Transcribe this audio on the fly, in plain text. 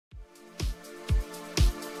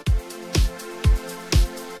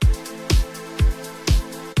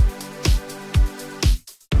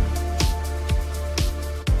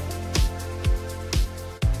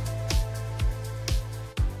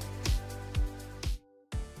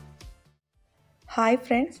Hi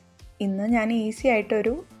friends, ഇന്ന് ഞാൻ easy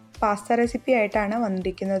ആയിട്ടൊരു പാസ്ത റെസിപ്പി ആയിട്ടാണ്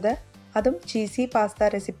വന്നിരിക്കുന്നത്. അതും ചീസി പാസ്ത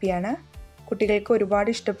റെസിപ്പിയാണ്. കുട്ടികൾക്ക് ഒരുപാട്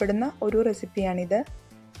ഇഷ്ടപ്പെടുന്ന ഒരു റെസിപ്പിയാണിത്.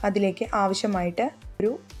 അതിലേക്ക് ആവശ്യമായിട്ട്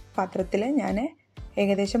ഒരു പാത്രത്തിൽ ഞാൻ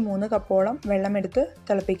ഏകദേശം 3 കപ്പോളം വെള്ളമെടുത്ത്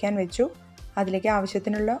തിളപ്പിക്കാൻ വെച്ചു. അതിലേക്ക്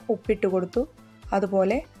ആവശ്യത്തിനുള്ള ഉപ്പിട്ട് കൊടുത്തു.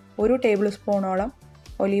 അതുപോലെ 1 ടേബിൾ സ്പൂണോളം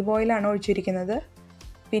ഒലീവ് ഓയിലാണ് ഒഴിച്ചിരിക്കുന്നത്.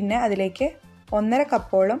 പിന്നെ അതിലേക്ക് 1.5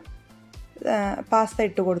 കപ്പോളം പാസ്ത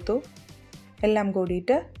ഇട്ട് കൊടുത്തു. എല്ലാം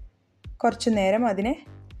കൂടിയിട്ട് കുറച്ച് നേരം അതിനെ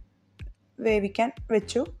വേവിക്കാൻ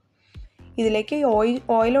വെച്ചു. ഇതിലേക്ക്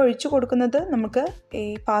ഓയിൽ ഒഴിച്ചു കൊടുക്കുന്നത് നമുക്ക് ഈ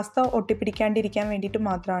പാസ്ത ഒട്ടിപ്പിടിക്കാണ്ടിരിക്കാൻ വേണ്ടിയിട്ട്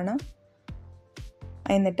മാത്രമാണ്.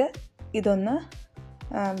 എന്നിട്ട് ഇതൊന്ന്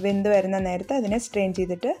വെന്ത് വരുന്ന നേരത്ത് അതിനെ സ്ട്രെയിൻ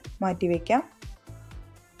ചെയ്തിട്ട് മാറ്റി വയ്ക്കാം.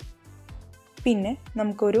 പിന്നെ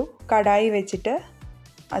നമുക്കൊരു കടായി വെച്ചിട്ട്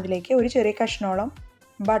അതിലേക്ക് ഒരു ചെറിയ കഷ്ണോളം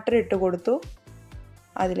ബട്ടർ ഇട്ട് കൊടുത്തു.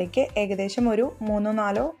 അതിലേക്ക് ഏകദേശം ഒരു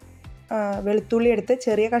 3-4 വെളുത്തുള്ളി എടുത്ത്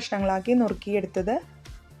ചെറിയ കഷ്ണങ്ങളാക്കി നുറുക്കിയെടുത്തത്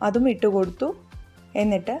അതും ഇട്ട് കൊടുത്തു.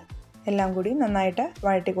 എന്നിട്ട് എല്ലാം കൂടി നന്നായിട്ട്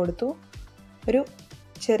വഴറ്റി കൊടുത്തു. ഒരു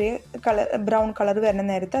ചെറിയ ബ്രൗൺ കളർ വരുന്ന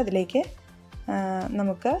നേരത്ത് അതിലേക്ക്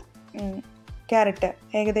നമുക്ക് ക്യാരറ്റ്,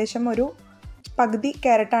 ഏകദേശം ഒരു പകുതി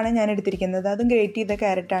ക്യാരറ്റാണ് ഞാൻ എടുത്തിരിക്കുന്നത്. അതും ഗ്രേറ്റ് ചെയ്ത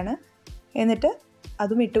ക്യാരറ്റാണ്. എന്നിട്ട്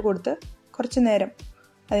അതും ഇട്ട് കൊടുത്ത് കുറച്ച് നേരം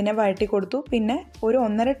അതിനെ വഴറ്റി കൊടുത്തു. പിന്നെ ഒരു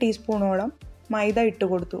 1.5 ടീസ്പൂണോളം മൈദ ഇട്ട്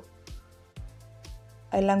കൊടുത്തു.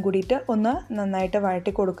 എല്ലാം കൂടിയിട്ട് ഒന്ന് നന്നായിട്ട്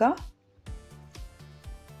വഴറ്റി കൊടുക്കുക.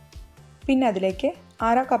 പിന്നെ അതിലേക്ക്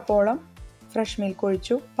 1/2 കപ്പോളം ഫ്രഷ് മിൽക്ക്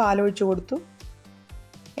ഒഴിച്ചു, പാലൊഴിച്ചു കൊടുത്തു.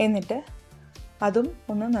 എന്നിട്ട് അതും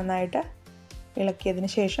ഒന്ന് നന്നായിട്ട് ഇളക്കിയതിന്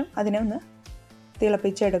ശേഷം അതിനെ ഒന്ന്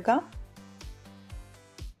തിളപ്പിച്ചെടുക്കാം.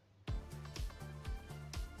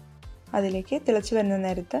 അതിലേക്ക് തിളച്ച് വരുന്ന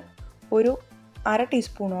നേരത്ത് ഒരു 1/2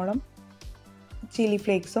 ടീസ്പൂണോളം ചില്ലി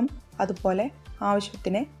ഫ്ലേക്സും അതുപോലെ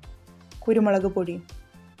ആവശ്യത്തിന് കുരുമുളക് പൊടിയും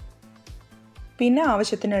പിന്നെ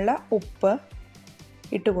ആവശ്യത്തിനുള്ള ഉപ്പ്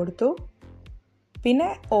ഇട്ട് കൊടുത്തു. പിന്നെ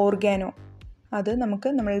ഓർഗാനോ, അത് നമുക്ക്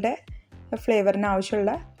നമ്മളുടെ ഫ്ലേവറിന്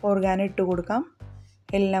ആവശ്യമുള്ള ഓർഗാനോ ഇട്ട് കൊടുക്കാം.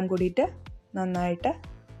 എല്ലാം കൂടിയിട്ട് നന്നായിട്ട്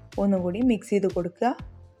ഒന്നുകൂടി മിക്സ് ചെയ്ത് കൊടുക്കുക.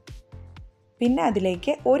 പിന്നെ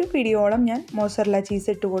അതിലേക്ക് ഒരു പിടിയോളം ഞാൻ മൊസറല്ല ചീസ്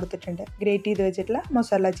ഇട്ട് കൊടുത്തിട്ടുണ്ട്. ഗ്രേറ്റ് ചെയ്ത് വെച്ചിട്ടുള്ള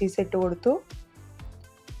മൊസറല്ല ചീസ് ഇട്ട് കൊടുത്തു.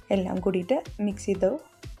 എല്ലാം കൂടിയിട്ട് മിക്സ് ചെയ്തു.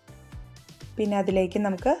 പിന്നെ അതിലേക്ക്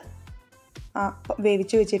നമുക്ക്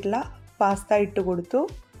വേവിച്ച് വെച്ചിട്ടുള്ള പാസ്ത ഇട്ട് കൊടുത്തു.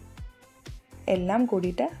 എല്ലാം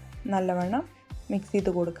കൂടിയിട്ട് നല്ലവണ്ണം മിക്സ് ചെയ്ത്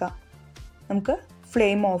കൊടുക്കുക. നമുക്ക്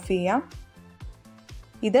ഫ്ലെയിം ഓഫ് ചെയ്യാം.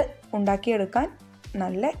 ഇത് ഉണ്ടാക്കിയെടുക്കാൻ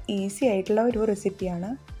നല്ല ഈസി ആയിട്ടുള്ള ഒരു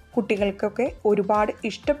റെസിപ്പിയാണ്. കുട്ടികൾക്കൊക്കെ ഒരുപാട്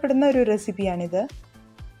ഇഷ്ടപ്പെടുന്ന ഒരു റെസിപ്പിയാണിത്.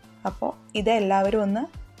 അപ്പോൾ ഇത് എല്ലാവരും ഒന്ന്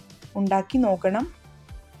ഉണ്ടാക്കി നോക്കണം.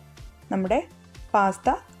 നമ്മുടെ പാസ്ത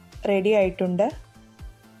റെഡി ആയിട്ടുണ്ട്.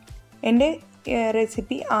 എൻ്റെ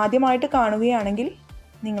റെസിപ്പി ആദ്യമായിട്ട് കാണുകയാണെങ്കിൽ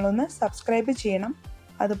നിങ്ങളൊന്ന് സബ്സ്ക്രൈബ് ചെയ്യണം.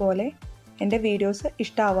 അതുപോലെ എൻ്റെ വീഡിയോസ്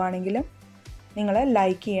ഇഷ്ടമാവുകയാണെങ്കിലും നിങ്ങൾ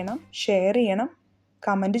ലൈക്ക് ചെയ്യണം, ഷെയർ ചെയ്യണം,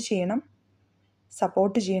 കമൻറ്റ് ചെയ്യണം,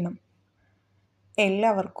 സപ്പോർട്ട് ചെയ്യണം.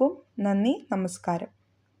 എല്ലാവർക്കും നന്ദി, നമസ്കാരം.